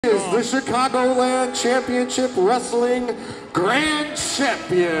the Chicagoland Championship Wrestling Grand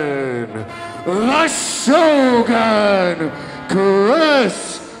Champion, the Shogun,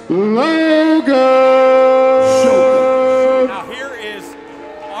 Chris Logan. Now here is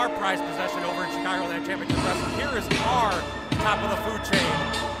our prize possession over in Chicagoland Championship Wrestling. Here is our top of the food chain,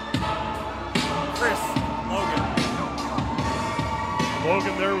 Chris Logan.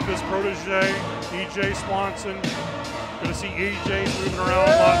 Logan there with his protege, EJ Swanson. Good to see EJ moving around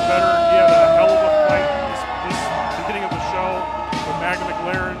a lot better. He had a hell of a fight this beginning of the show with Magna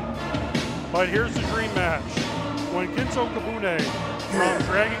McLaren. But here's the dream match. When Kinto Kabune from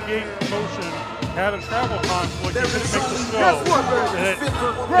Dragon Gate Promotion had a travel conflict, he couldn't make the show. And it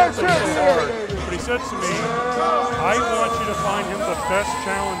hurt him so hard. But he said to me, I want you to find him the best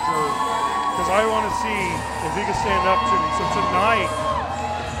challenger because I want to see if he can stand up to me. So tonight,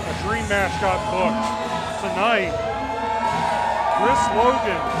 a dream match got booked. Tonight, Chris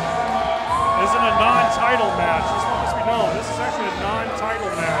Logan is in a non-title match. This must be known. This is actually a non-title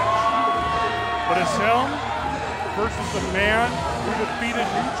match. But it's him versus the man who defeated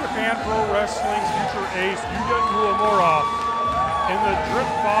New Japan Pro Wrestling's future ace, Yuya Uemura, and the Drip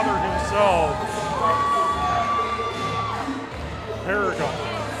Father himself, Paragon.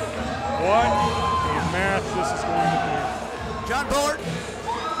 What a match this is going to be. John Bullard,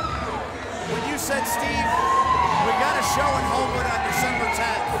 when you said, Steve, we got a show in Homewood on December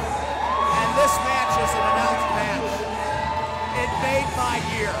 10th, and this match is an announced match, it made my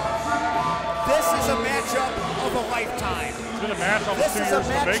year. This is a matchup of a lifetime. It's been a match almost This 2 is years a in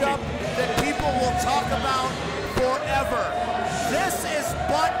the making. matchup that people will talk about forever. This is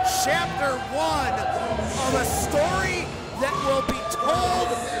but chapter 1 of a story that will be told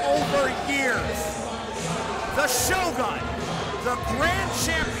over years. The Shogun, the Grand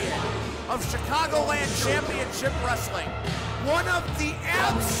Champion of Chicagoland Championship Wrestling, one of the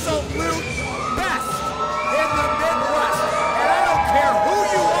absolute best in the Midwest. And I don't care who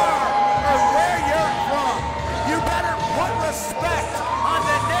you are or where you're from, you better put respect on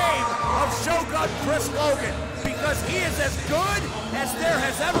the name of Shogun Chris Logan, because he is as good as there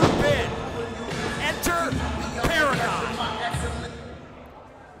has ever been. Enter Paragon.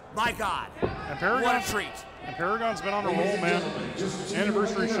 My God, what a treat. And Paragon's been on a roll, man.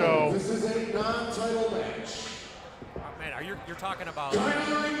 Anniversary show. This is a non-title match. Man, you're talking about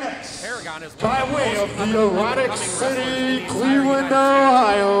Paragon is By way of the erotic city, Cleveland, This man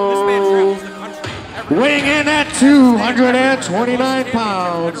Ohio. travels the country every Weighing in at 229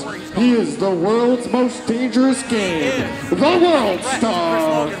 pounds, he is the world's most dangerous game, the World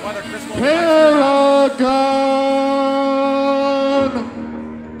Star, Paragon.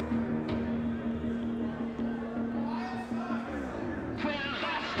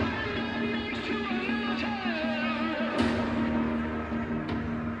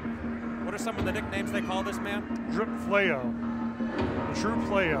 What are some of the nicknames they call this man? Drip Flayo. The true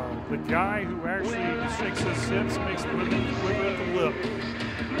Flayo. The guy who actually shakes his hips, makes women quiver at the lip.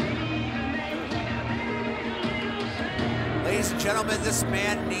 Ladies and gentlemen, this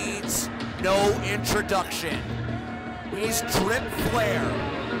man needs no introduction. He's Drip Flair.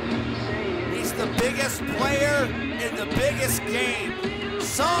 He's the biggest player in the biggest game.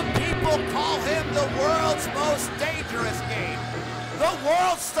 Some people call him the world's most dangerous game. The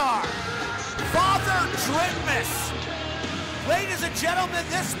World Star, Father Dripmas. Ladies and gentlemen,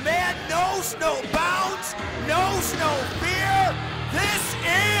 this man knows no bounds, knows no fear. This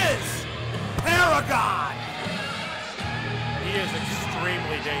is Paragon. He is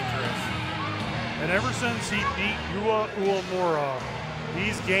extremely dangerous. And ever since he beat Yuya Uemura,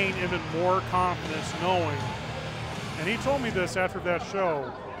 he's gained even more confidence knowing. And he told me this after that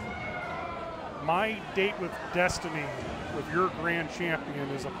show. My date with destiny with your grand champion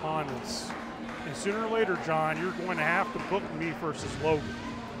is upon us. And sooner or later, John, you're going to have to book me versus Logan.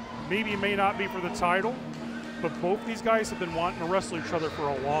 Maybe it may not be for the title, but both these guys have been wanting to wrestle each other for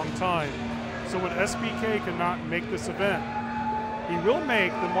a long time. So when SBK cannot make this event, he will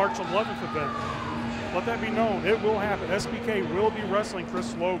make the March 11th event. Let that be known. It will happen. SBK will be wrestling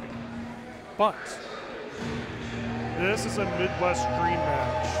Chris Logan. But this is a Midwest dream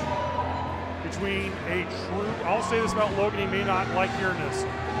match between a true, I'll say this about Logan, he may not like hearing this.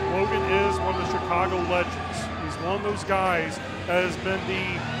 Logan is one of the Chicago legends. He's one of those guys that has been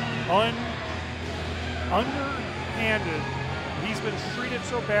the underhanded. He's been treated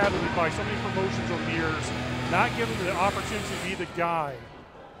so badly by so many promotions over the years, not given the opportunity to be the guy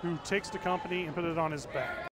who takes the company and put it on his back.